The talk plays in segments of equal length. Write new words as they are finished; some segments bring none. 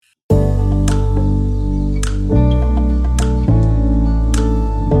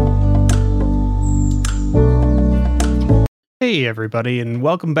Hey everybody, and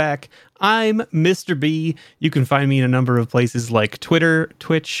welcome back. I'm Mr. B. You can find me in a number of places like Twitter,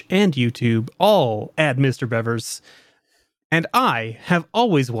 Twitch, and YouTube, all at Mr. Bevers. And I have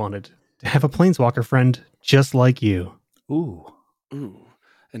always wanted to have a planeswalker friend just like you. Ooh. Ooh.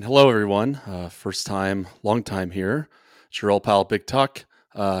 And hello, everyone. First time, long time here. It's your old pal, Big Tuck.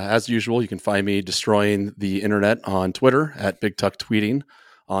 As usual, you can find me destroying the internet on Twitter at Big Tuck Tweeting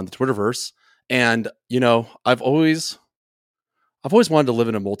on the Twitterverse. And, I've always wanted to live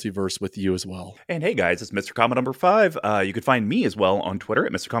in a multiverse with you as well. And hey guys, it's Mr. Comma number 5. You can find me as well on Twitter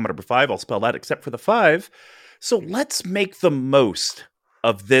at Mr. Comma number 5. I'll spell that except for the 5. So let's make the most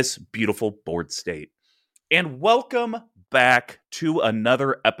of this beautiful board state. And welcome back to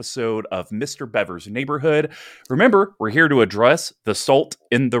another episode of Mr. Bevers' Neighborhood. Remember, we're here to address the salt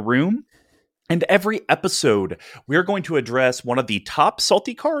in the room. And every episode, we're going to address one of the top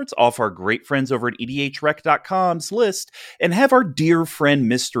salty cards off our great friends over at EDHREC.com's list and have our dear friend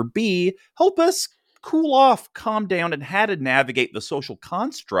Mr. B help us cool off, calm down, and how to navigate the social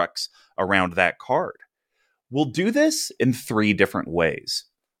constructs around that card. We'll do this in 3 different ways.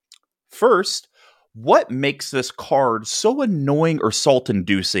 First, what makes this card so annoying or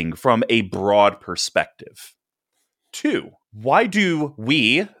salt-inducing from a broad perspective? 2, why do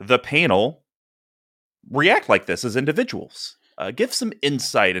we, the panel, react like this as individuals? Give some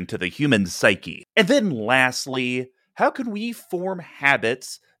insight into the human psyche. And then lastly, how can we form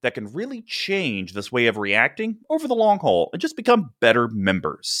habits that can really change this way of reacting over the long haul and just become better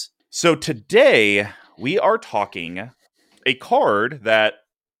members? So today, we are talking a card that,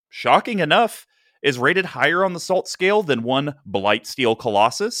 shocking enough, is rated higher on the salt scale than one Blightsteel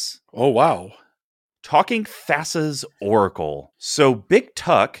Colossus. Oh, wow. Talking Thassa's Oracle. So, Big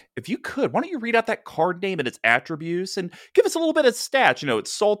Tuck, if you could, why don't you read out that card name and its attributes and give us a little bit of stats,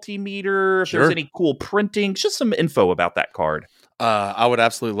 its salty meter, if there's any cool printing, just some info about that card. I would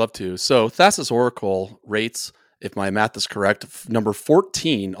absolutely love to. So, Thassa's Oracle rates, if my math is correct, number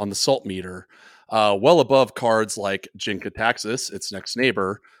 14 on the salt meter, well above cards like Jin-Gitaxias, its next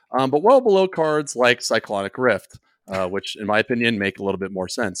neighbor, but well below cards like Cyclonic Rift, which, in my opinion, make a little bit more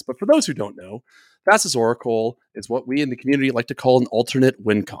sense. But for those who don't know, Thassa's Oracle is what we in the community like to call an alternate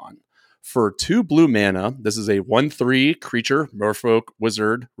win con. For 2 blue mana, this is a 1/3 creature, Merfolk,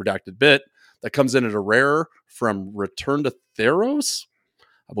 Wizard, Redacted Bit, that comes in at a rare from Return to Theros,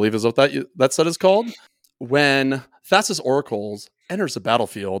 I believe is what that set is called. When Thassa's Oracles enters the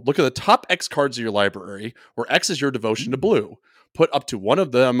battlefield, look at the top X cards of your library, where X is your devotion to blue. Put up to 1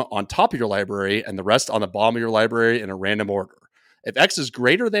 of them on top of your library and the rest on the bottom of your library in a random order. If X is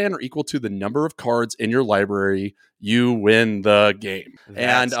greater than or equal to the number of cards in your library, you win the game.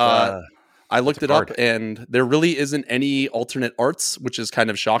 I looked it up, and there really isn't any alternate arts, which is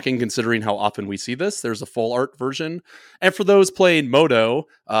kind of shocking considering how often we see this. There's a full art version. And for those playing Moto,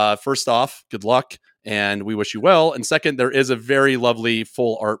 first off, good luck, and we wish you well. And second, there is a very lovely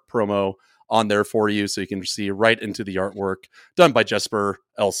full art promo on there for you, so you can see right into the artwork done by Jesper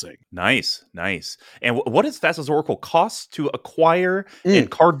Elsing. Nice. And what does Thassa's Oracle cost to acquire in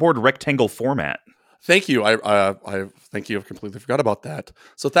cardboard rectangle format? Thank you. I thank you. I completely forgot about that.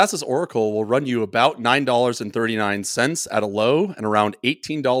 So Thassa's Oracle will run you about $9.39 at a low and around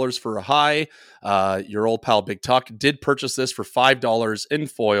 $18 for a high. Your old pal Big Tuck did purchase this for $5 in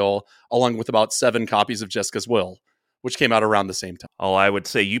foil, along with about 7 copies of Jessica's Will, which came out around the same time. Oh, I would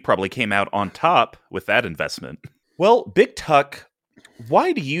say you probably came out on top with that investment. Well, Big Tuck,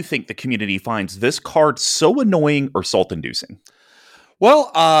 why do you think the community finds this card so annoying or salt-inducing? Well,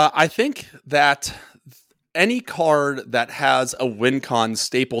 I think that any card that has a win con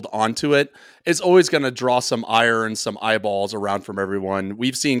stapled onto it is always going to draw some ire and some eyeballs around from everyone.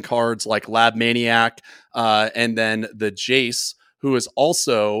 We've seen cards like Lab Maniac and then the Jace, who is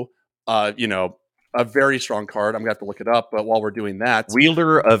also, a very strong card. I'm going to have to look it up, but while we're doing that...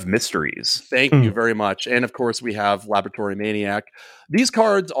 Wielder of Mysteries. Thank you very much. And of course, we have Laboratory Maniac. These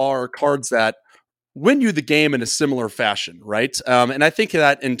cards are cards that win you the game in a similar fashion, right? And I think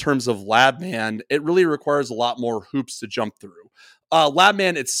that in terms of Labman, it really requires a lot more hoops to jump through.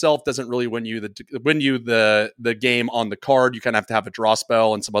 Labman itself doesn't really win you the game on the card. You kind of have to have a draw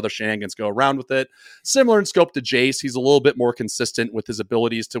spell and some other shenanigans go around with it. Similar in scope to Jace, he's a little bit more consistent with his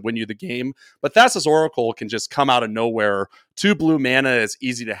abilities to win you the game. But Thassa's Oracle can just come out of nowhere. 2 blue mana is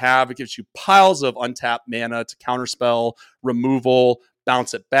easy to have. It gives you piles of untapped mana to counterspell, removal,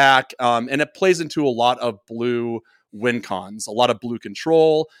 bounce it back, and it plays into a lot of blue win cons, a lot of blue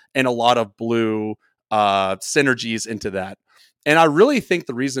control, and a lot of blue synergies into that. And I really think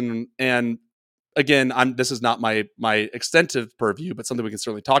the reason, and again, this is not my extensive purview, but something we can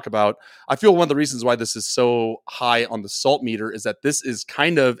certainly talk about. I feel one of the reasons why this is so high on the salt meter is that this is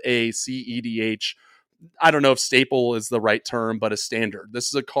kind of a CEDH. I don't know if staple is the right term, but a standard. This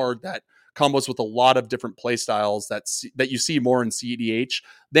is a card that combos with a lot of different play styles that you see more in CEDH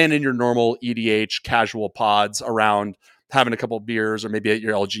than in your normal EDH casual pods around having a couple of beers or maybe at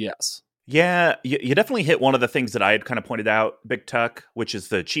your LGS. Yeah, you definitely hit one of the things that I had kind of pointed out, Big Tuck, which is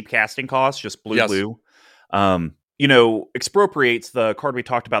the cheap casting cost, just blue. Expropriate's the card we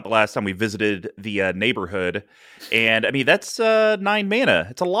talked about the last time we visited the neighborhood. And I mean, that's 9 mana.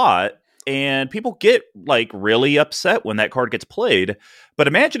 It's a lot. And people get like really upset when that card gets played. But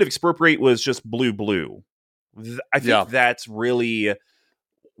imagine if Expropriate was just blue. I think that's really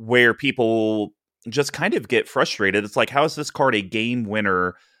where people just kind of get frustrated. It's like, how is this card a game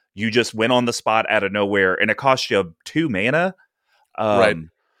winner? You just went on the spot out of nowhere and it cost you 2 mana. Right.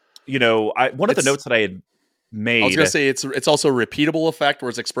 One of the notes that I had made. I was going to say it's also a repeatable effect,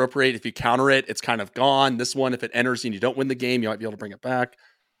 whereas Expropriate, if you counter it, it's kind of gone. This one, if it enters and you don't win the game, you might be able to bring it back.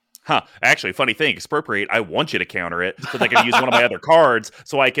 Actually, funny thing, Expropriate, I want you to counter it so that I can use one of my other cards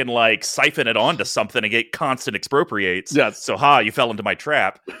so I can like siphon it onto something and get constant Expropriates. Yes. So you fell into my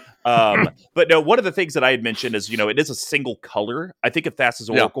trap. But no, one of the things that I had mentioned is, it is a single color. I think if Thassa's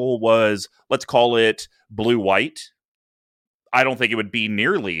Oracle was, let's call it blue-white, I don't think it would be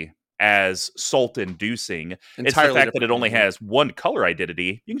nearly as salt-inducing. It's the fact that it only has one color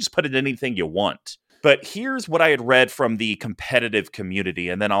identity. You can just put it in anything you want. But here's what I had read from the competitive community,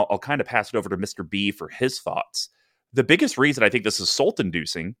 and then I'll kind of pass it over to Mr. B for his thoughts. The biggest reason I think this is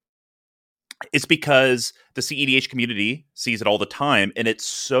salt-inducing is because the CEDH community sees it all the time, and it's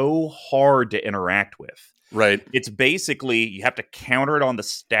so hard to interact with. Right. It's basically, you have to counter it on the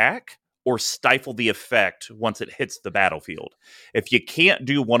stack or stifle the effect once it hits the battlefield. If you can't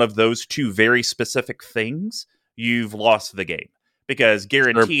do one of those two very specific things, you've lost the game. Because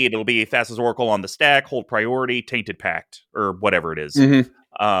guaranteed it'll be Thassa's Oracle on the stack, hold priority, Tainted Pact, or whatever it is.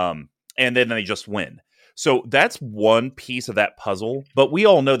 Mm-hmm. And then they just win. So that's one piece of that puzzle. But we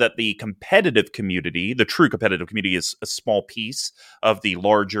all know that the competitive community, the true competitive community, is a small piece of the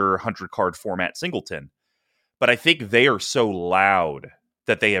larger 100-card format singleton. But I think they are so loud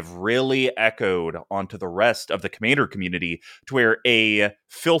that they have really echoed onto the rest of the Commander community to where a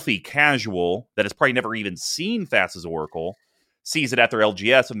filthy casual that has probably never even seen Thassa's Oracle sees it at their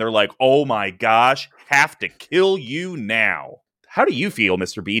LGS and they're like, oh my gosh, have to kill you now. How do you feel,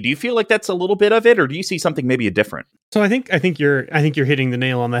 Mr. B? Do you feel like that's a little bit of it, or do you see something maybe different? So I think you're hitting the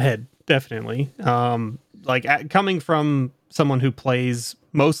nail on the head, definitely. Coming from someone who plays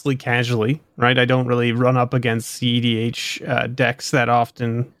mostly casually, right? I don't really run up against CEDH decks that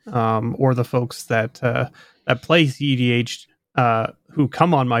often, or the folks that play CEDH who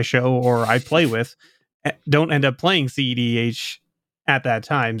come on my show or I play with don't end up playing CEDH at that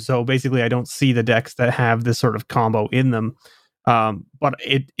time. So basically I don't see the decks that have this sort of combo in them. But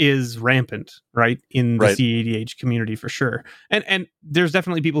it is rampant, right, in the CEDH community for sure. And there's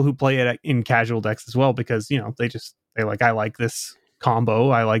definitely people who play it in casual decks as well because, I like this combo,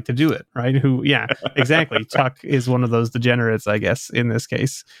 I like to do it, right? Exactly. Tuck is one of those degenerates, I guess, in this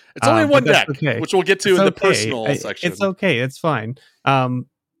case. It's only one deck, which we'll get to in the personal section. It's okay. It's fine.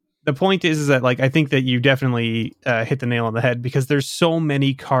 The point is that I think that you definitely hit the nail on the head because there's so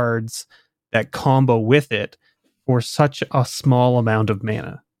many cards that combo with it for such a small amount of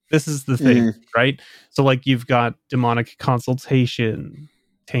mana. This is the thing, right? So you've got Demonic Consultation,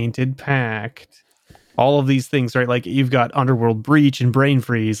 Tainted Pact, all of these things, right? You've got Underworld Breach and Brain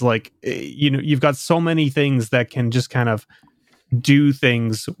Freeze. You've got so many things that can just kind of do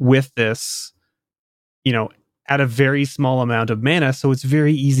things with this, at a very small amount of mana, so it's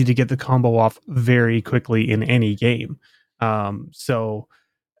very easy to get the combo off very quickly in any game. So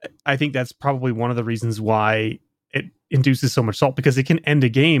I think that's probably one of the reasons why it induces so much salt, because it can end a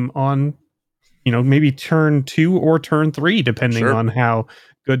game on, maybe turn 2 or turn 3, depending on how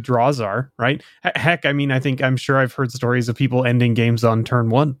good draws are, right? Heck, I'm sure I've heard stories of people ending games on turn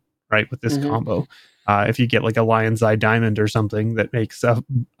 1, right, with this combo. If you get a Lion's Eye Diamond or something that makes a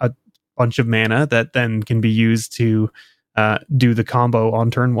bunch of mana that then can be used to do the combo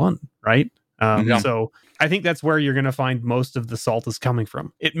on turn 1, right? So I think that's where you're going to find most of the salt is coming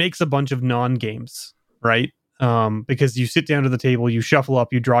from. It makes a bunch of non-games, right? Because you sit down to the table, you shuffle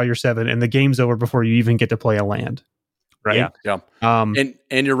up, you draw your 7, and the game's over before you even get to play a land, right? Yeah. And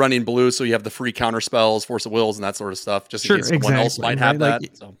you're running blue, so you have the free counter spells, Force of Wills, and that sort of stuff, just in case someone else might have that.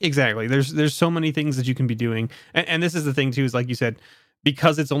 Exactly. There's so many things that you can be doing. And this is the thing, too, is like you said,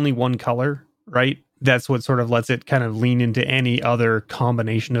 because it's only one color, right? that's what sort of lets it kind of lean into any other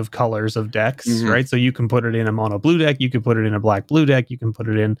combination of colors of decks, right? So you can put it in a mono blue deck, you can put it in a black blue deck, you can put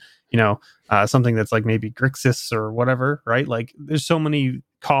it in, something that's like maybe Grixis or whatever, right? Like there's so many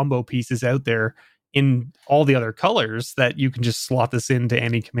combo pieces out there in all the other colors that you can just slot this into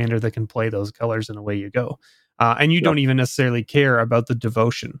any commander that can play those colors, and away you go. And you don't even necessarily care about the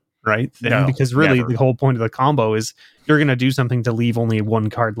devotion, right? No, because really never. the whole point of the combo is you're going to do something to leave only one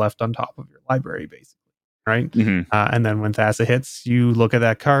card left on top of your library, basically, right? And then when Thassa hits, you look at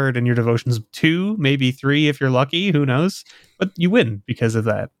that card and your devotion's 2, maybe 3 if you're lucky, who knows? But you win because of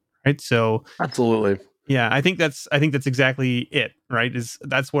that, right? So absolutely. Yeah, I think that's exactly it, right?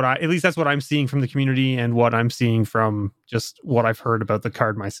 That's what I'm seeing from the community and what I'm seeing from just what I've heard about the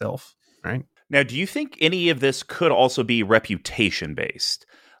card myself, right? Now, do you think any of this could also be reputation based?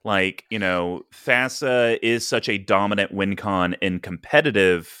 Like, Thassa is such a dominant win con in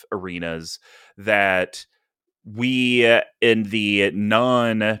competitive arenas that we, in the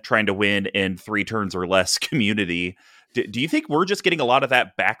non trying to win in 3 turns or less community, do you think we're just getting a lot of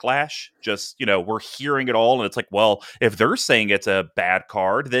that backlash? Just, we're hearing it all, and it's like, well, if they're saying it's a bad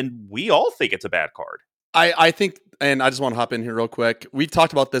card, then we all think it's a bad card. I think, and I just want to hop in here real quick. We've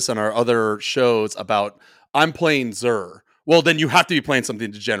talked about this on our other shows about I'm playing Zur. Well, then you have to be playing something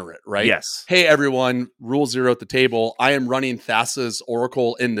degenerate, right? Yes. Hey, everyone, rule 0 at the table. I am running Thassa's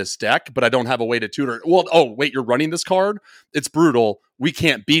Oracle in this deck, but I don't have a way to tutor. Well, oh, wait, you're running this card? It's brutal. We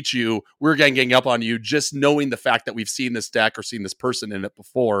can't beat you. We're ganging up on you. Just knowing the fact that we've seen this deck or seen this person in it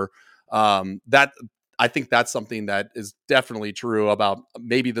before, that I think that's something that is definitely true about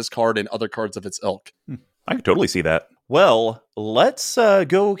maybe this card and other cards of its ilk. I can totally see that. Well, let's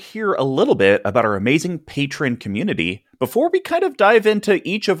go hear a little bit about our amazing patron community before we kind of dive into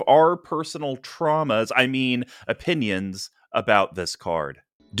each of our personal opinions about this card.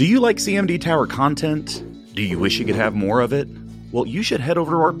 Do you like CMD Tower content? Do you wish you could have more of it? Well, you should head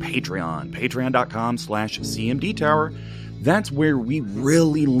over to our Patreon, patreon.com/CMD Tower. That's where we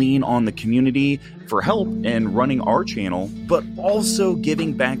really lean on the community for help in running our channel, but also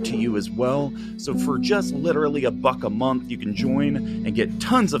giving back to you as well. So for just literally $1 a month, you can join and get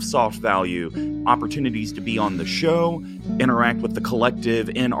tons of soft value, opportunities to be on the show, interact with the collective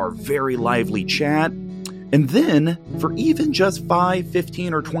in our very lively chat. And then for even just $5,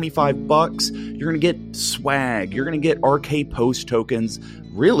 $15, or $25, you're going to get swag. You're going to get RK Post tokens.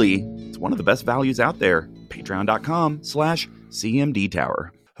 Really, it's one of the best values out there. Patreon.com/CMD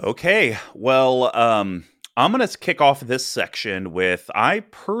Tower. Okay, well, I'm going to kick off this section with I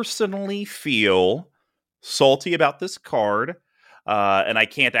personally feel salty about this card. And I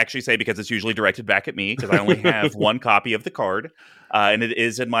can't actually say because it's usually directed back at me because I only have one copy of the card. And it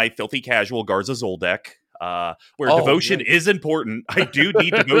is in my Filthy Casual Garza Zol deck, where devotion is important. I do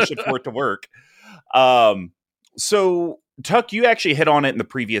need devotion for it to work. So, Tuck, you actually hit on it in the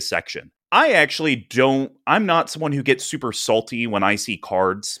previous section. I'm not someone who gets super salty when I see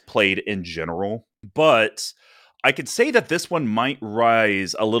cards played in general, but I could say that this one might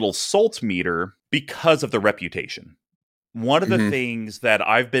rise a little salt meter because of the reputation. One of the things that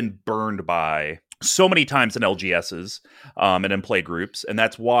I've been burned by so many times in LGSs and in play groups, and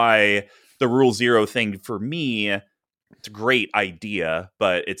that's why the Rule 0 thing for me, it's a great idea,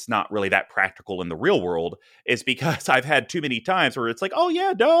 but it's not really that practical in the real world, is because I've had too many times where it's like, oh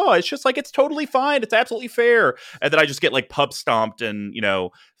yeah, no, it's just like, it's totally fine. It's absolutely fair. And then I just get like pub stomped in,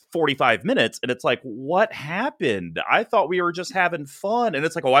 45 minutes. And it's like, what happened? I thought we were just having fun. And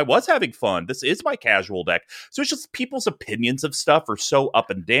it's like, oh, I was having fun. This is my casual deck. So it's just people's opinions of stuff are so up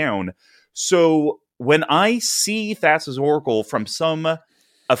and down. So when I see Thassa's Oracle from some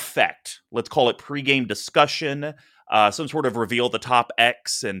effect, let's call it pregame discussion, some sort of reveal the top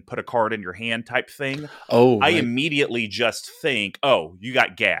X and put a card in your hand type thing. I immediately just think, oh, you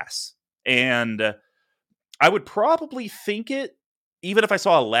got gas. And I would probably think it, even if I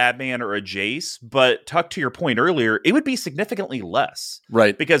saw a Labman or a Jace, but Tuck, to your point earlier, it would be significantly less.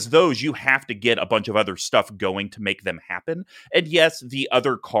 Right. Because those, you have to get a bunch of other stuff going to make them happen. And yes, the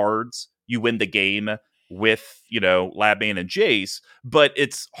other cards, you win the game with, Labman and Jace, but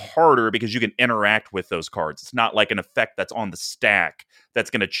it's harder because you can interact with those cards. It's not like an effect that's on the stack that's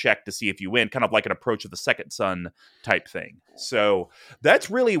going to check to see if you win, kind of like an Approach of the Second Sun type thing. So that's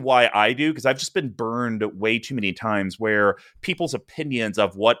really why I do, because I've just been burned way too many times where people's opinions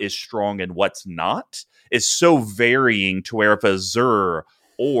of what is strong and what's not is so varying to where if a Zur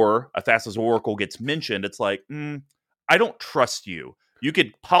or a Thassa's Oracle gets mentioned, it's like, I don't trust you. You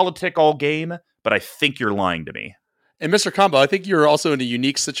could politic all game, but I think you're lying to me. And Mr. Combo, I think you're also in a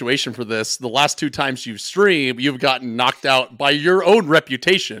unique situation for this. The last 2 times you've streamed, you've gotten knocked out by your own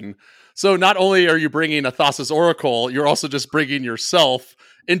reputation. So not only are you bringing a Thassa's Oracle, you're also just bringing yourself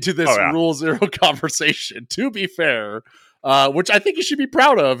into this Rule Zero conversation, to be fair, which I think you should be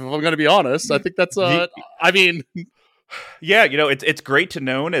proud of, if I'm going to be honest. I think that's, Yeah, it's great to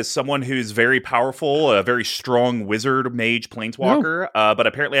know as someone who's very powerful, a very strong wizard, mage, planeswalker, but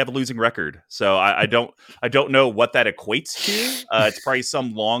apparently have a losing record. So I don't know what that equates to. It's probably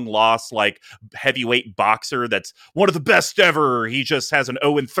some long lost like heavyweight boxer that's one of the best ever. He just has an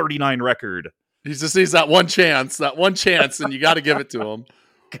 0-39 record. He just needs that one chance, and you got to give it to him.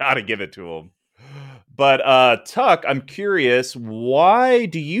 Gotta give it to him. But Tuck, I'm curious, why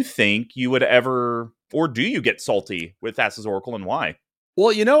do you think you would ever, or do you get salty with Thassa's Oracle, and why?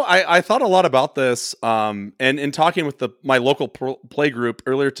 Well, I thought a lot about this, and in talking with my local play group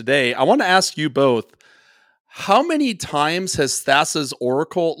earlier today, I want to ask you both, how many times has Thassa's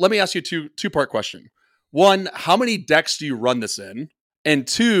Oracle, let me ask you a two-part question. One, how many decks do you run this in? And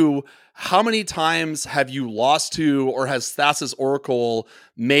two, how many times have you lost to, or has Thassa's Oracle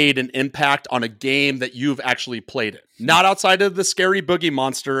made an impact on a game that you've actually played it? Not outside of the scary boogie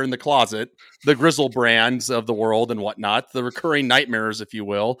monster in the closet, the Griselbrands of the world and whatnot, the recurring nightmares, if you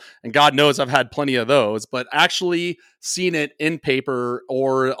will. And God knows I've had plenty of those, but actually seen it in paper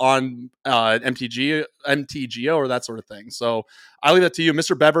or on MTGO or that sort of thing. So I leave that to you.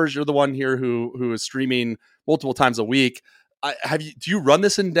 Mr. Bevers, you're the one here who is streaming multiple times a week. Do you run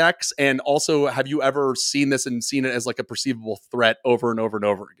this in decks? And also, have you ever seen this and seen it as like a perceivable threat over and over and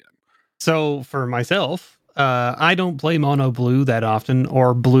over again? So for myself, I don't play mono blue that often,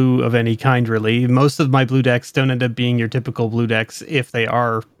 or blue of any kind, really. Most of my blue decks don't end up being your typical blue decks if they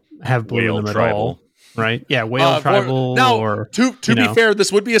have blue Whale in them tribal. At all. Right? Yeah, Whale Tribal. Now, to be fair,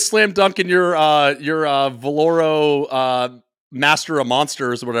 this would be a slam dunk in your Valoro Master of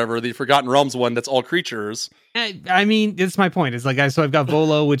Monsters or whatever, the Forgotten Realms one that's all creatures. I mean, it's my point. It's like, so I've got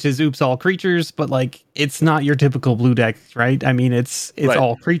Volo, which is oops, all creatures, but like, it's not your typical blue deck, right? I mean, it's right.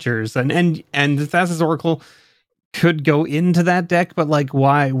 All creatures, and Thassa's Oracle could go into that deck, but like,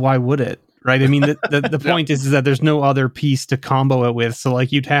 why would it? Right? I mean, the point is that there's no other piece to combo it with, so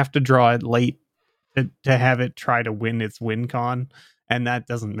like, you'd have to draw it late to have it try to win its win con, and that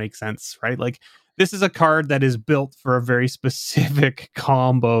doesn't make sense, right? Like, this is a card that is built for a very specific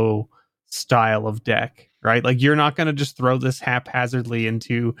combo style of deck, right? Like, you're not going to just throw this haphazardly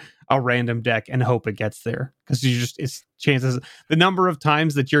into a random deck and hope it gets there, because it's chances, the number of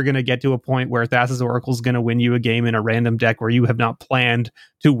times that you're going to get to a point where Thassa's Oracle is going to win you a game in a random deck where you have not planned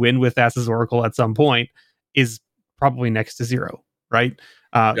to win with Thassa's Oracle at some point is probably next to zero, right?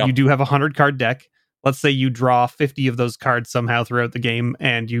 You do have a 100-card deck. Let's say you draw 50 of those cards somehow throughout the game,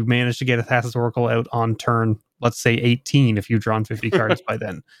 and you manage to get a Thassa's Oracle out on turn, let's say 18, if you've drawn 50 cards by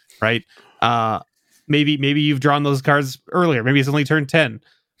then, right? Maybe you've drawn those cards earlier. Maybe it's only turn 10,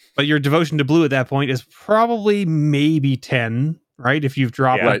 but your devotion to blue at that point is probably maybe 10, right? If you've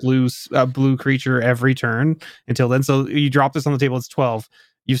dropped a blue creature every turn until then. So you drop this on the table, it's 12.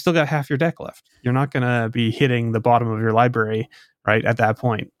 You've still got half your deck left. You're not going to be hitting the bottom of your library, right, at that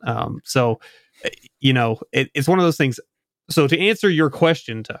point. It's one of those things. So to answer your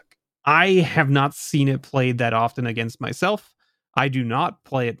question, Tuck, I have not seen it played that often against myself. I do not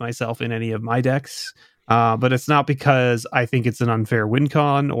play it myself in any of my decks, but it's not because I think it's an unfair win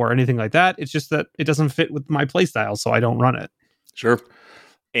con or anything like that. It's just that it doesn't fit with my playstyle, so I don't run it. Sure.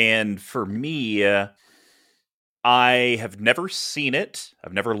 And for me, I have never seen it.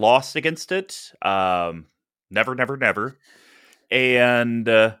 I've never lost against it. Never. And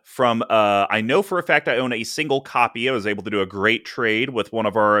I know for a fact I own a single copy. I was able to do a great trade with one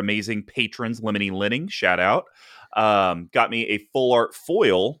of our amazing patrons, Lemony Linning. Shout out. Got me a full art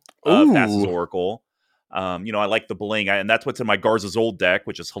foil of Thassa's Oracle. I like the bling, and that's what's in my Garza's Old deck,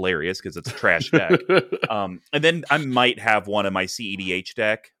 which is hilarious because it's a trash deck. And then I might have one in my CEDH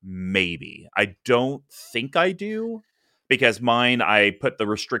deck. Maybe. I don't think I do. Because mine, I put the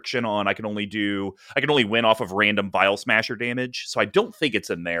restriction on. I can only win off of random Vial Smasher damage. So I don't think it's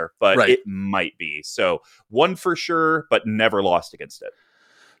in there, but it might be. So one for sure, but never lost against it.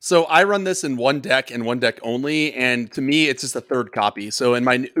 So I run this in one deck and one deck only. And to me, it's just a third copy. So in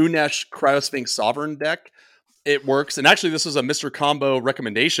my Unesh Cryosphinx Sovereign deck, it works. And actually, this was a Mr. Combo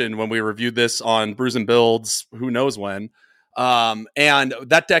recommendation when we reviewed this on Brews and Builds, who knows when. And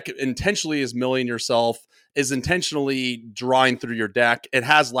that deck intentionally is milling yourself, is intentionally drawing through your deck. It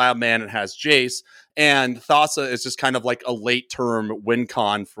has Labman, it has Jace, and Thassa is just kind of like a late term win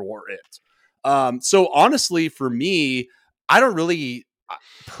con for it. So honestly, for me, I don't really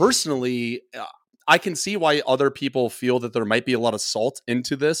personally, I can see why other people feel that there might be a lot of salt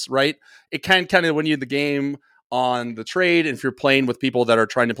into this, right? It can kind of win you the game on the trade, and if you're playing with people that are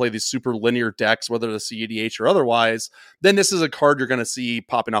trying to play these super linear decks, whether the CEDH or otherwise, then this is a card you're going to see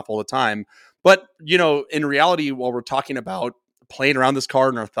popping up all the time. But, in reality, while we're talking about playing around this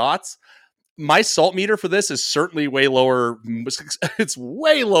card and our thoughts, my salt meter for this is certainly way lower. It's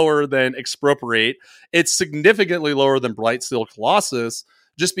way lower than Expropriate. It's significantly lower than Blightsteel Colossus,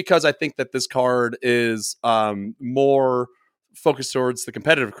 just because I think that this card is more focused towards the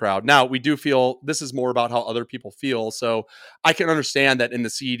competitive crowd. Now, we do feel this is more about how other people feel. So I can understand that in the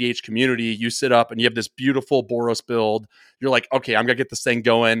CEDH community, you sit up and you have this beautiful Boros build. You're like, okay, I'm going to get this thing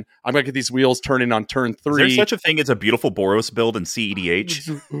going. I'm going to get these wheels turning on turn 3. Is there such a thing as a beautiful Boros build in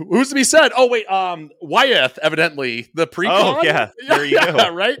CEDH? Who's to be said? Oh, wait, Wyeth, evidently. The pre-con? Oh, yeah. There you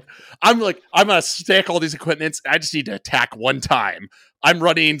go. Right? I'm going to stack all these equipments. I just need to attack one time. I'm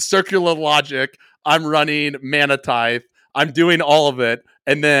running Circular Logic. I'm running Mana Tithe. I'm doing all of it,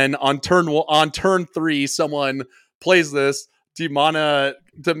 and then on turn 3, someone plays this demonic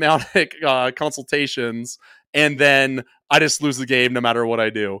consultations, and then I just lose the game no matter what I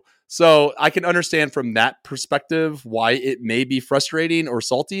do. So I can understand from that perspective why it may be frustrating or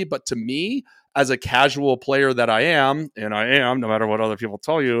salty, but to me, as a casual player that I am, and I am, no matter what other people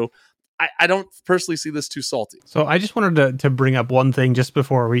tell you, I don't personally see this too salty. So I just wanted to bring up one thing just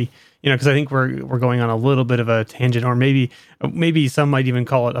before we, because I think we're going on a little bit of a tangent, or maybe some might even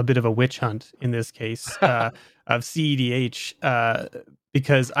call it a bit of a witch hunt in this case of CEDH,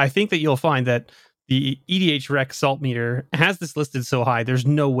 because I think that you'll find that the EDH Rec salt meter has this listed so high. There's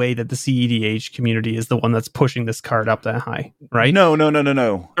no way that the CEDH community is the one that's pushing this card up that high, right? No.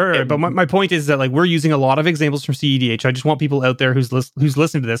 Sure, but my point is that we're using a lot of examples from CEDH. I just want people out there who's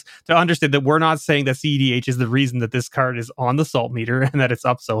listening to this to understand that we're not saying that CEDH is the reason that this card is on the salt meter and that it's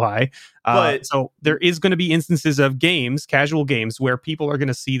up so high. But so there is going to be instances of games, casual games, where people are going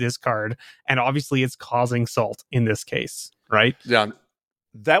to see this card, and obviously it's causing salt in this case, right? Yeah.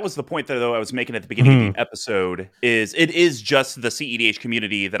 That was the point that I was making at the beginning of the episode. It is just the CEDH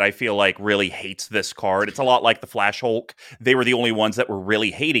community that I feel like really hates this card. It's a lot like the Flash Hulk. They were the only ones that were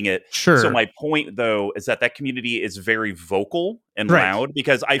really hating it. Sure. So my point, though, is that community is very vocal and Right. loud,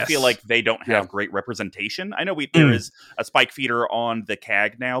 because I feel like they don't have great representation. I know there is a spike feeder on the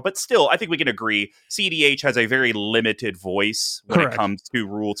CAG now, but still, I think we can agree CEDH has a very limited voice when it comes to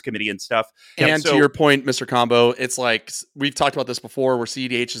rules committee and stuff. And to your point, Mr. Combo, it's like we've talked about this before, where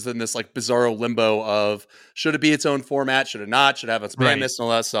CEDH is in this like bizarro limbo of should it be its own format, should it not, should it have its madness and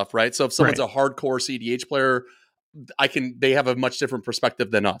all that stuff, right? So if someone's a hardcore CEDH player, they have a much different perspective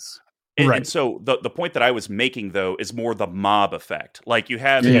than us. And so the point that I was making, though, is more the mob effect. Like, you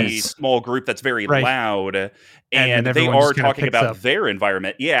have a small group that's very loud, and they are talking about their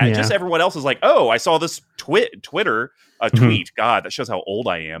environment. Yeah, just everyone else is like, oh, I saw this Twitter tweet. God, that shows how old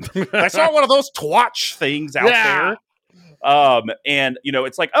I am. I saw one of those twatch things out there. And,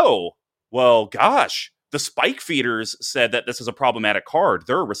 it's like, oh, well, gosh. The spike feeders said that this is a problematic card.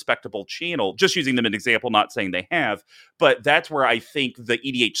 They're a respectable channel. Just using them as an example, not saying they have. But that's where I think the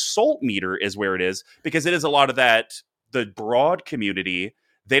EDH salt meter is where it is, because it is a lot of that, the broad community,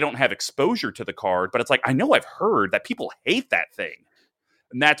 they don't have exposure to the card. But it's like, I know I've heard that people hate that thing.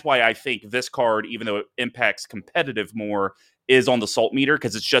 And that's why I think this card, even though it impacts competitive more, is on the salt meter,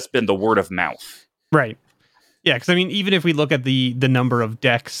 because it's just been the word of mouth. Right. Yeah, because I mean, even if we look at the number of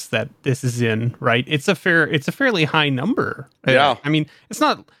decks that this is in, right, it's a fairly high number. Yeah, I mean, it's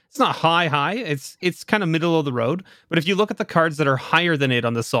not high. It's kind of middle of the road. But if you look at the cards that are higher than it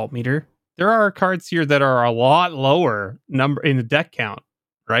on the salt meter, there are cards here that are a lot lower number in the deck count,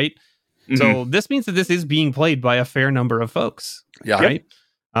 right? Mm-hmm. So this means that this is being played by a fair number of folks. Yeah,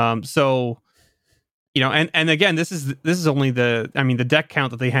 right. So. And again, this is only the deck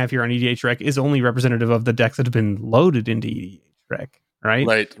count that they have here on EDH Rec is only representative of the decks that have been loaded into EDH Rec,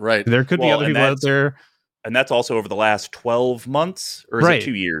 right? Right. There could be other people out there. And that's also over the last 12 months, or is it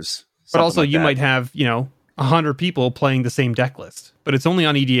 2 years? But also you might have, 100 people playing the same deck list, but it's only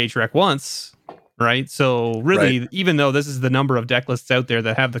on EDH Rec once, right? So really, even though this is the number of deck lists out there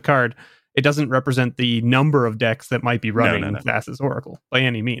that have the card, it doesn't represent the number of decks that might be running Thassa's Oracle by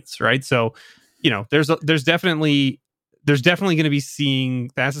any means, right? So there's definitely going to be seeing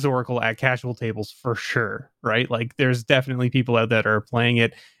Thassa's Oracle at casual tables for sure, right? Like, there's definitely people out there that are playing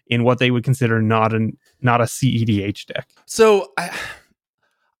it in what they would consider not a CEDH deck. So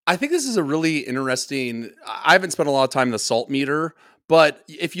I think this is a really interesting. I haven't spent a lot of time in the salt meter, but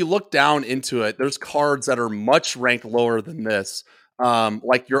if you look down into it, there's cards that are much ranked lower than this,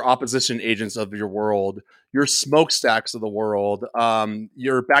 like your opposition agents of your world, your smokestacks of the world,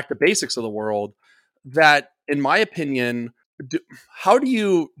 your back to basics of the world, that, in my opinion, how do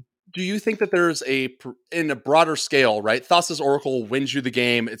you do you think that there's in a broader scale, right? Thassa's Oracle wins you the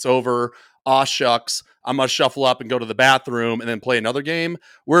game. It's over. Aw, shucks. I'm going to shuffle up and go to the bathroom and then play another game.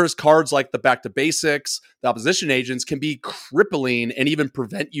 Whereas cards like the Back to Basics, the Opposition Agents can be crippling and even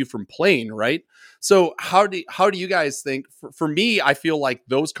prevent you from playing, right? So how do you guys think? For me, I feel like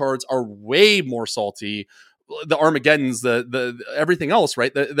those cards are way more salty. The Armageddons, the everything else,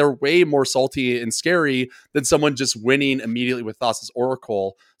 right? They're way more salty and scary than someone just winning immediately with Thassa's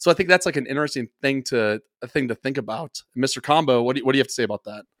Oracle. So I think that's like an interesting thing to think about. Mr. Combo, what do you have to say about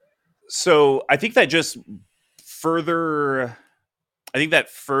that? So I think that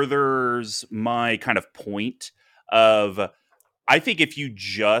furthers my kind of point of, I think if you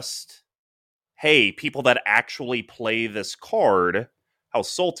just, hey, people that actually play this card, how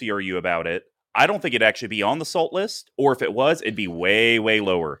salty are you about it? I don't think it'd actually be on the salt list, or if it was, it'd be way, way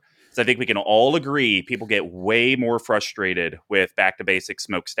lower. So I think we can all agree people get way more frustrated with Back to Basics,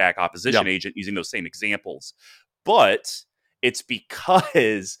 Smokestack, Opposition Agent using those same examples. But it's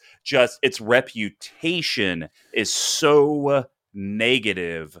because just its reputation is so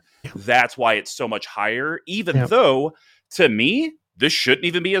negative. That's why it's so much higher, even though, to me, this shouldn't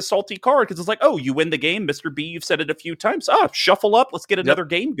even be a salty card, because it's like, oh, you win the game, Mr. B, you've said it a few times. Shuffle up, let's get another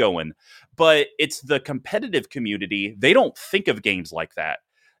game going. But it's the competitive community. They don't think of games like that.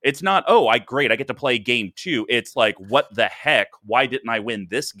 It's not, I get to play game 2. It's like, what the heck? Why didn't I win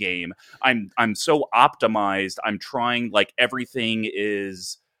this game? I'm so optimized. I'm trying, like, everything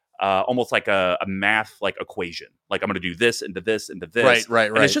is almost like a math like equation. Like, I'm going to do this into this into this.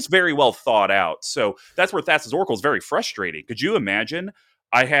 Right. And it's just very well thought out. So that's where Thassa's Oracle is very frustrating. Could you imagine?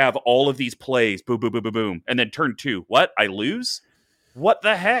 I have all of these plays, boom, boom, boom, boom, boom, and then turn 2. What? I lose? What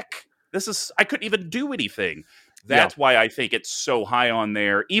the heck? I couldn't even do anything. That's why I think it's so high on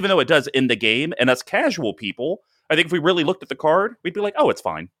there, even though it does end the game. And us casual people, I think if we really looked at the card, we'd be like, oh, it's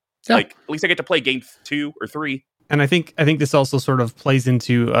fine. Yeah. Like, at least I get to play game 2 or 3. And I think this also sort of plays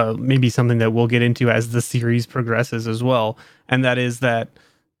into maybe something that we'll get into as the series progresses as well. And that is that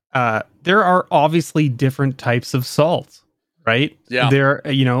there are obviously different types of salt, right? Yeah. There,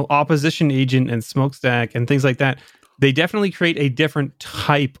 Opposition Agent and Smokestack and things like that. They definitely create a different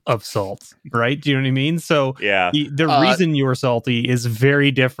type of salt, right? Do you know what I mean? So the reason you're salty is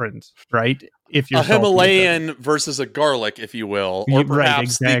very different, right? If you're a Himalayan versus a garlic, if you will, or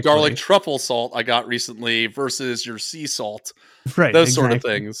perhaps the garlic truffle salt I got recently versus your sea salt, right? Those sort of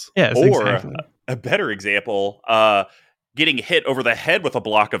things. Yes, or a better example, getting hit over the head with a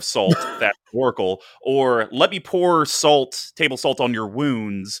block of salt, that Oracle, or let me pour table salt on your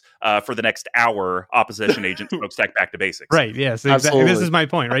wounds for the next hour, Opposition Agent, Smokestack, Back to Basics. Right, yes, exactly. This is my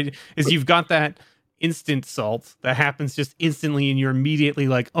point, right? Is you've got that instant salt that happens just instantly and you're immediately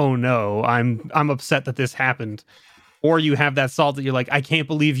like, oh no, I'm upset that this happened. Or you have that salt that you're like, I can't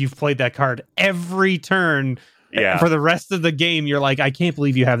believe you've played that card every turn. Yeah. For the rest of the game, you're like, I can't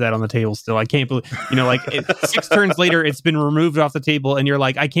believe you have that on the table still. I can't believe, 6 turns later, it's been removed off the table, and you're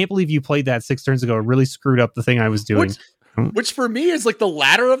like, I can't believe you played that 6 turns ago. It really screwed up the thing I was doing. Which for me is like the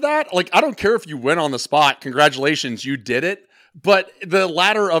latter of that. Like, I don't care if you win on the spot. Congratulations, you did it. But the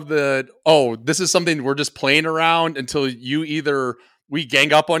latter of this is something we're just playing around until we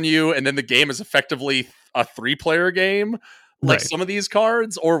gang up on you, and then the game is effectively a 3-player game. Like some of these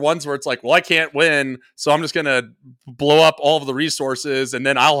cards, or ones where it's like, well, I can't win, so I'm just going to blow up all of the resources, and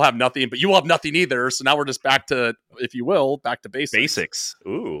then I'll have nothing, but you will have nothing either. So now we're just back to, if you will, back to basics.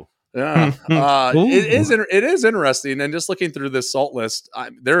 Ooh. Yeah. It is interesting. And just looking through this salt list,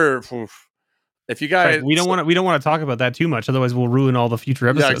 if you guys, we don't want to talk about that too much, otherwise we'll ruin all the future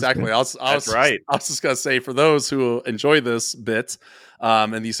episodes. Yeah, exactly. I was just going to say, for those who enjoy this bit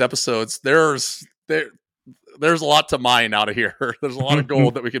and these episodes, there's a lot to mine out of here. There's a lot of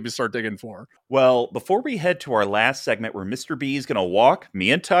gold that we could start digging for. Well, before we head to our last segment where Mr. B is going to walk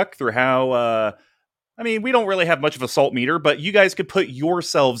me and Tuck through how, we don't really have much of a salt meter, but you guys could put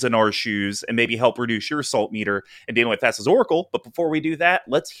yourselves in our shoes and maybe help reduce your salt meter and dealing with Thassa's Oracle. But before we do that,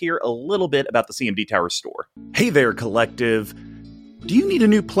 let's hear a little bit about the CMD Tower store. Hey there, collective. Do you need a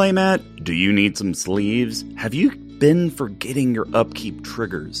new playmat? Do you need some sleeves? Have you been forgetting your upkeep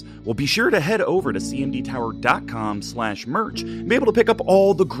triggers? Well, be sure to head over to cmdtower.com/merch and be able to pick up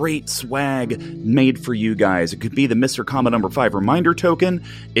all the great swag made for you guys. It could be the Mr. Comma number 5 reminder token.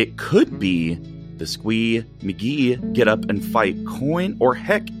 It could be the Squee McGee Get Up and Fight coin, or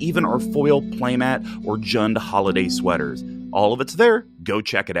heck, even our foil playmat or Jund holiday sweaters. All of it's there. Go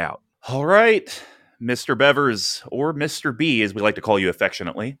check it out. All right, Mr. Bevers, or Mr. B, as we like to call you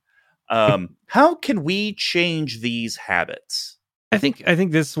affectionately. How can we change these habits? I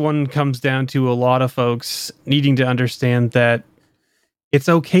think this one comes down to a lot of folks needing to understand that it's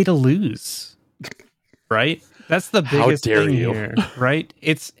okay to lose, right? That's the How biggest dare thing you. here, right?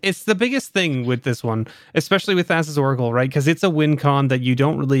 It's the biggest thing with this one, especially with Thassa's Oracle, right? Because it's a win con that you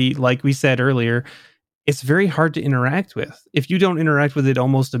don't really, like we said earlier, it's very hard to interact with. If you don't interact with it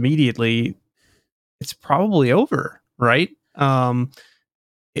almost immediately, it's probably over, right?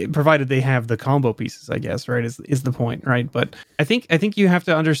 Provided they have the combo pieces, I guess, right? Is the point, right? But I think you have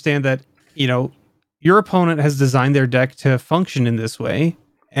to understand that, you know, your opponent has designed their deck to function in this way,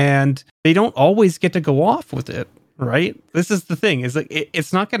 and they don't always get to go off with it, right? This is the thing: is like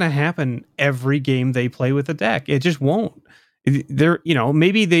it's not going to happen every game they play with the deck. It just won't. They're, you know,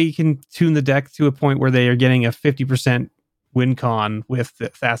 maybe they can tune the deck to a point where they are getting a 50% win con with the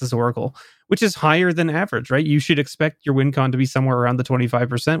Thassa's Oracle, which is higher than average, right? You should expect your win con to be somewhere around the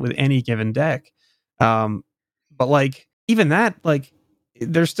 25% with any given deck. But like even that, like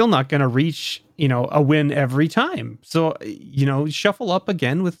they're still not going to reach, you know, a win every time. So, you know, shuffle up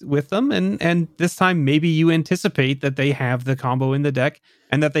again with them, and this time maybe you anticipate that they have the combo in the deck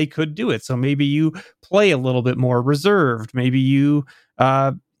and that they could do it. So maybe you play a little bit more reserved. Maybe you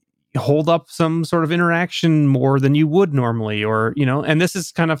hold up some sort of interaction more than you would normally, or, you know, and this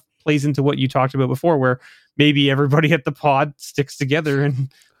is kind of plays into what you talked about before, where maybe everybody at the pod sticks together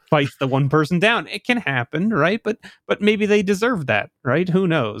and fights the one person down. It can happen, right? But maybe they deserve that, right? Who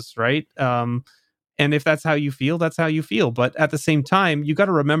knows, right? And if that's how you feel, that's how you feel. But at the same time, you got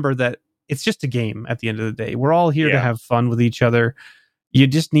to remember that it's just a game at the end of the day. We're all here to have fun with each other. You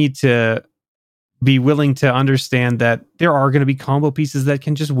just need to be willing to understand that there are going to be combo pieces that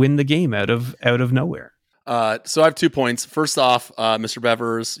can just win the game out of nowhere. So I have 2 points. First off, Mr.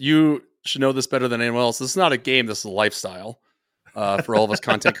 Bevers, you should know this better than anyone else. This is not a game. This is a lifestyle for all of us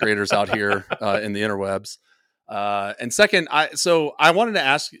content creators out here in the interwebs. And second, I wanted to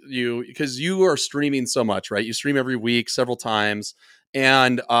ask you, because you are streaming so much, right? You stream every week, several times.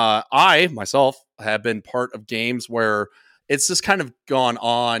 And I, myself, have been part of games where it's just kind of gone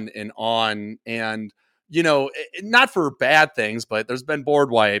on. And, you know, not for bad things, but there's been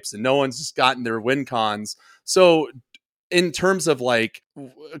board wipes and no one's just gotten their win cons. So in terms of like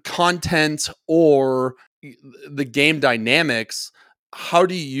content or the game dynamics, how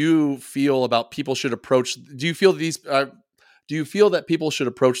do you feel about people should approach? Do you feel that people should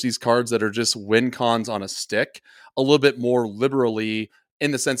approach these cards that are just win cons on a stick a little bit more liberally, in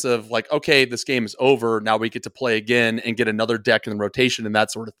the sense of like, okay, this game is over, now we get to play again and get another deck in the rotation and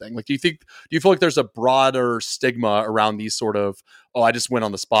that sort of thing? Like, do you feel like there's a broader stigma around these sort of, oh, I just win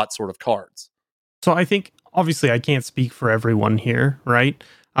on the spot sort of cards? So I think obviously I can't speak for everyone here, right?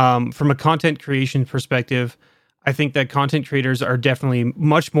 From a content creation perspective, I think that content creators are definitely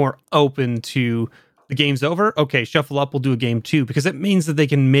much more open to the game's over. Okay, shuffle up, we'll do a game 2, because it means that they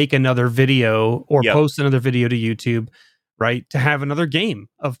can make another video or post another video to YouTube, right? To have another game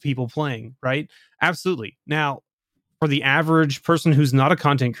of people playing, right? Absolutely. Now, for the average person who's not a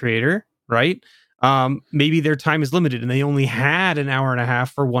content creator, right? Maybe their time is limited and they only had an hour and a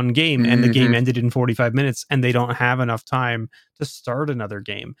half for one game, and the game ended in 45 minutes and they don't have enough time to start another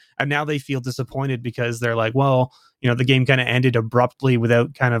game. And now they feel disappointed because they're like, well, you know, the game kind of ended abruptly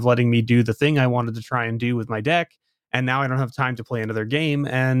without kind of letting me do the thing I wanted to try and do with my deck. And now I don't have time to play another game.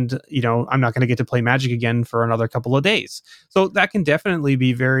 And, you know, I'm not going to get to play Magic again for another couple of days. So that can definitely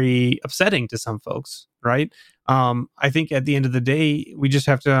be very upsetting to some folks, right? I think at the end of the day, we just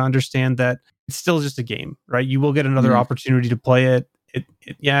have to understand that it's still just a game, right? You will get another opportunity to play it.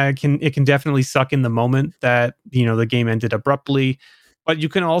 It can definitely suck in the moment that, you know, the game ended abruptly. But you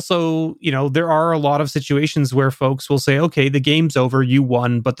can also, you know, there are a lot of situations where folks will say, okay, the game's over, you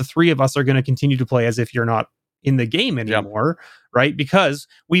won, but the three of us are going to continue to play as if you're not in the game anymore, right? Because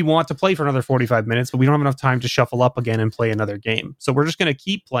we want to play for another 45 minutes, but we don't have enough time to shuffle up again and play another game. So we're just going to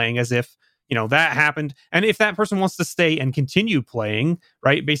keep playing as if, you know, that happened. And if that person wants to stay and continue playing,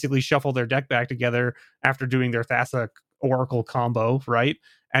 right, basically shuffle their deck back together after doing their Thassa Oracle combo, right,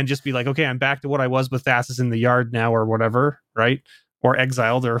 and just be like, okay, I'm back to what I was with Thassa's in the yard now, or whatever, right, or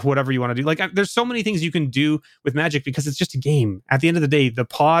exiled, or whatever you want to do. Like, there's so many things you can do with Magic because it's just a game. At the end of the day, the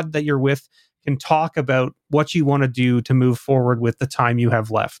pod that you're with can talk about what you want to do to move forward with the time you have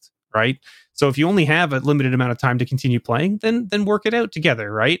left, right? So if you only have a limited amount of time to continue playing, then work it out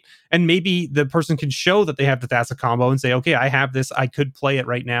together, right? And maybe the person can show that they have the Thassa combo and say, okay, I have this, I could play it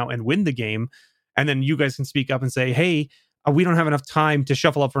right now and win the game. And then you guys can speak up and say, hey, we don't have enough time to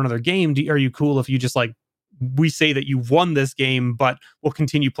shuffle up for another game. Are you cool if you just like, we say that you won this game, but we'll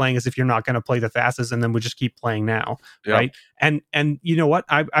continue playing as if you're not going to play the Thassas, and then we'll just keep playing now, right? And you know what?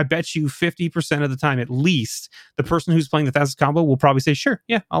 I bet you 50% of the time, at least, the person who's playing the Thassa combo will probably say, sure,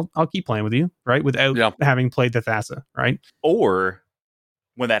 yeah, I'll keep playing with you, right? Without having played the Thassa, right? Or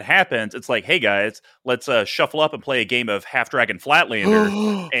when that happens, it's like, hey guys, let's shuffle up and play a game of Half Dragon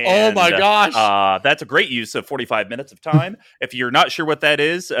Flatlander. Oh my gosh. That's a great use of 45 minutes of time. If you're not sure what that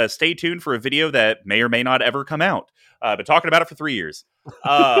is, stay tuned for a video that may or may not ever come out. I've been talking about it for 3 years.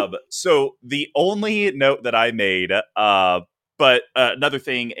 So the only note that I made, but another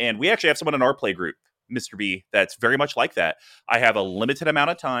thing, and we actually have someone in our play group, Mr. B, that's very much like that. I have a limited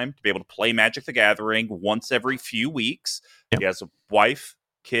amount of time to be able to play Magic the Gathering once every few weeks. Yep. He has a wife,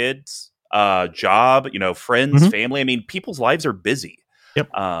 kids, job, friends, family. I mean, people's lives are busy. Yep.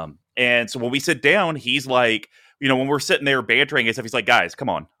 And so when we sit down, he's like, when we're sitting there bantering and stuff, he's like, guys, come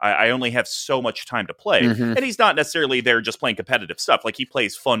on. I only have so much time to play. And he's not necessarily there just playing competitive stuff. Like, he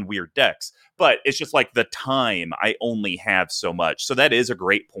plays fun, weird decks. But it's just like the time, I only have so much. So that is a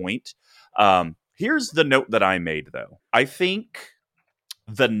great point. Here's the note that I made, though. I think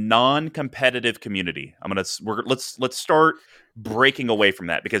the non-competitive community, let's start breaking away from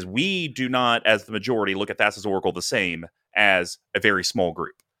that, because we do not, as the majority, look at Thassa's Oracle the same as a very small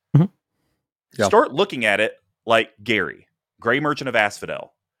group. Yeah. Start looking at it like Gary, Gray Merchant of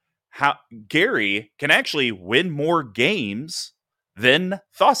Asphodel. How Gary can actually win more games than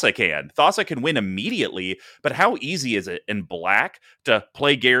Thassa can. Thassa can win immediately, but how easy is it in Black to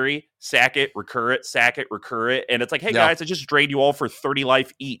play Gary, sack it, recur it, sack it, recur it, and it's like, hey guys, I just drained you all for 30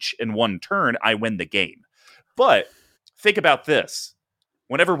 life each in one turn. I win the game. But think about this.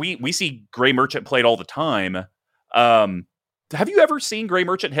 Whenever we see Gray Merchant played all the time, have you ever seen Gray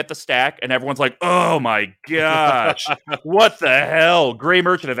Merchant hit the stack and everyone's like, oh my gosh, what the hell? Gray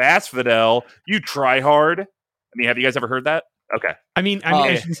Merchant of Asphodel, you try hard. I mean, have you guys ever heard that? Okay. I mean,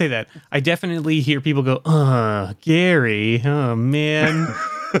 I shouldn't say that. I definitely hear people go, Gary, oh man.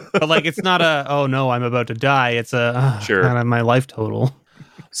 But like, it's not oh no, I'm about to die. It's sure, kind of my life total.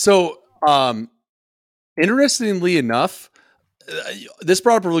 So, interestingly enough, this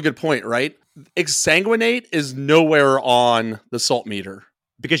brought up a really good point, right? Exsanguinate is nowhere on the salt meter.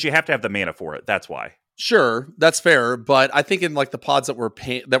 Because you have to have the mana for it. That's why. Sure, that's fair, but I think in like the pods that we're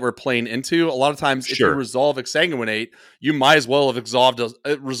playing into, a lot of times if you resolve Exsanguinate, you might as well have resolved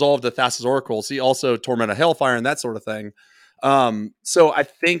the Thassa's Oracle. See also Torment of Hailfire and that sort of thing. So I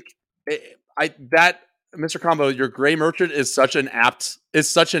think that Mr. Combo, your Gray Merchant is such an apt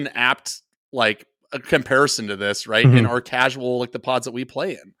like a comparison to this, right? In our casual, like the pods that we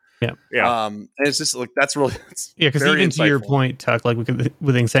play in. Yeah. And it's just like that's really because even insightful. To your point, Tuck, like with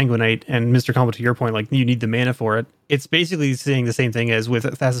Exsanguinate, and Mr. Combo, to your point, like you need the mana for it. It's basically saying the same thing as with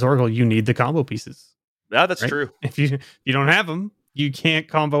Thassa's Oracle. You need the combo pieces. Yeah, that's true. If you don't have them, you can't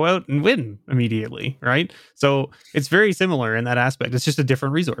combo out and win immediately, right? So it's very similar in that aspect. It's just a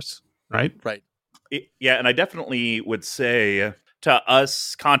different resource, right? Right. Yeah, and I definitely would say to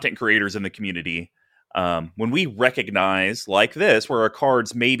us content creators in the community, when we recognize like this, where our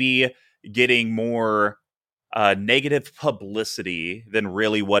cards may be getting more negative publicity than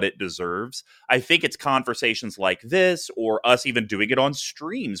really what it deserves, I think it's conversations like this, or us even doing it on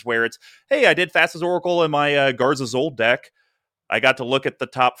streams, where it's, hey, I did Thassa's Oracle in my Garza's Old deck. I got to look at the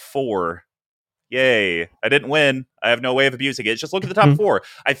top 4. Yay. I didn't win. I have no way of abusing it. Just look at the top 4.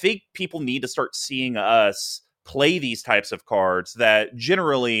 I think people need to start seeing us play these types of cards that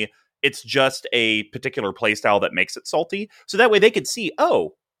generally it's just a particular playstyle that makes it salty. So that way they could see,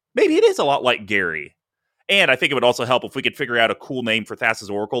 oh, maybe it is a lot like Gary. And I think it would also help if we could figure out a cool name for Thassa's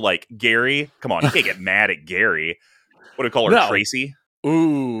Oracle, like Gary. Come on, you can't get mad at Gary. What do we call her? No. Tracy?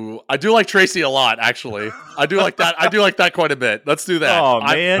 Ooh, I do like Tracy a lot, actually. I do like that. I do like that quite a bit. Let's do that. Oh,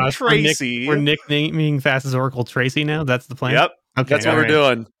 man, Tracy. We're nicknaming Thassa's Oracle Tracy now? That's the plan? Yep. Okay, that's what we're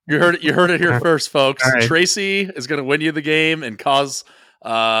doing. You heard it here first, folks. Right. Tracy is going to win you the game and cause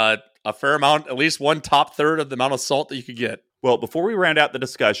a fair amount, at least one top third of the amount of salt that you could get. Well, before we round out the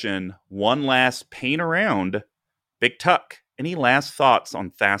discussion, one last paint around. Big Tuck, any last thoughts on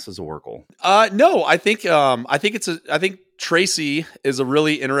Thassa's Oracle? No, I think Tracy is a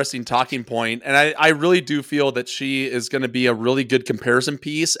really interesting talking point, and I really do feel that she is going to be a really good comparison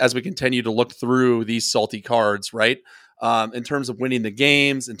piece as we continue to look through these salty cards, right? In terms of winning the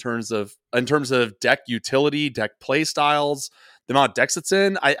games, in terms of deck utility, deck play styles, the amount of decks it's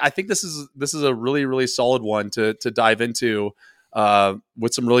in. I think this is a really, really solid one to dive into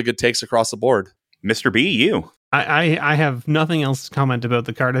with some really good takes across the board. Mr. B, you. I have nothing else to comment about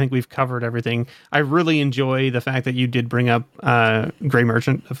the card. I think we've covered everything. I really enjoy the fact that you did bring up Gray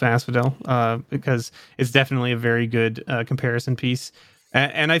Merchant of Asphodel because it's definitely a very good comparison piece.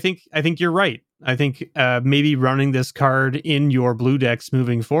 And I think you're right. I think maybe running this card in your blue decks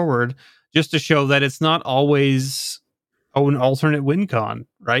moving forward, just to show that it's not always an alternate win con,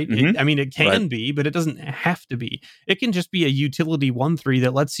 right? Mhm. I mean, it can Right. be, but it doesn't have to be. It can just be a utility 1/3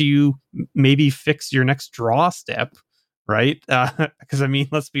 that lets you maybe fix your next draw step, right? Because I mean,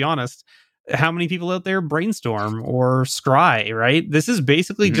 let's be honest. How many people out there brainstorm or scry, right? This is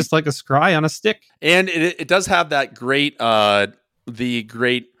basically Mhm. just like a scry on a stick. And it does have that great the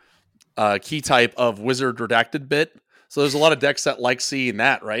great key type of wizard redacted bit. So there's a lot of decks that like seeing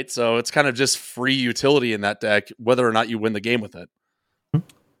that, right? So it's kind of just free utility in that deck, whether or not you win the game with it.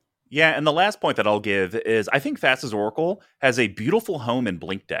 Yeah, and the last point that I'll give is I think Thassa's Oracle has a beautiful home in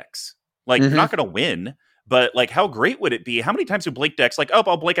Blink decks. Like, you're Mhm. not going to win, but like, how great would it be? How many times do Blink decks like, oh,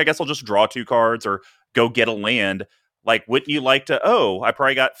 I'll Blink, I guess I'll just draw 2 cards or go get a land? Like, wouldn't you like to, oh, I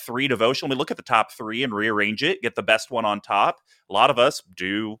probably got 3 devotion. Let me look at the top 3 and rearrange it, get the best one on top. A lot of us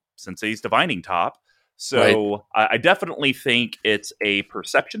do Sensei's Divining top. So I definitely think it's a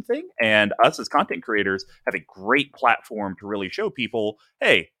perception thing. And us as content creators have a great platform to really show people,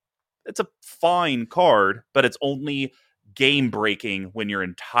 hey, it's a fine card, but it's only game breaking when your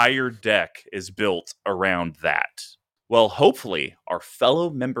entire deck is built around that. Well, hopefully, our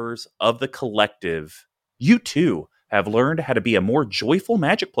fellow members of the collective, you too, have learned how to be a more joyful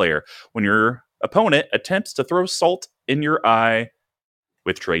Magic player when your opponent attempts to throw salt in your eye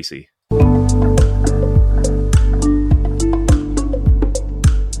with Tracy.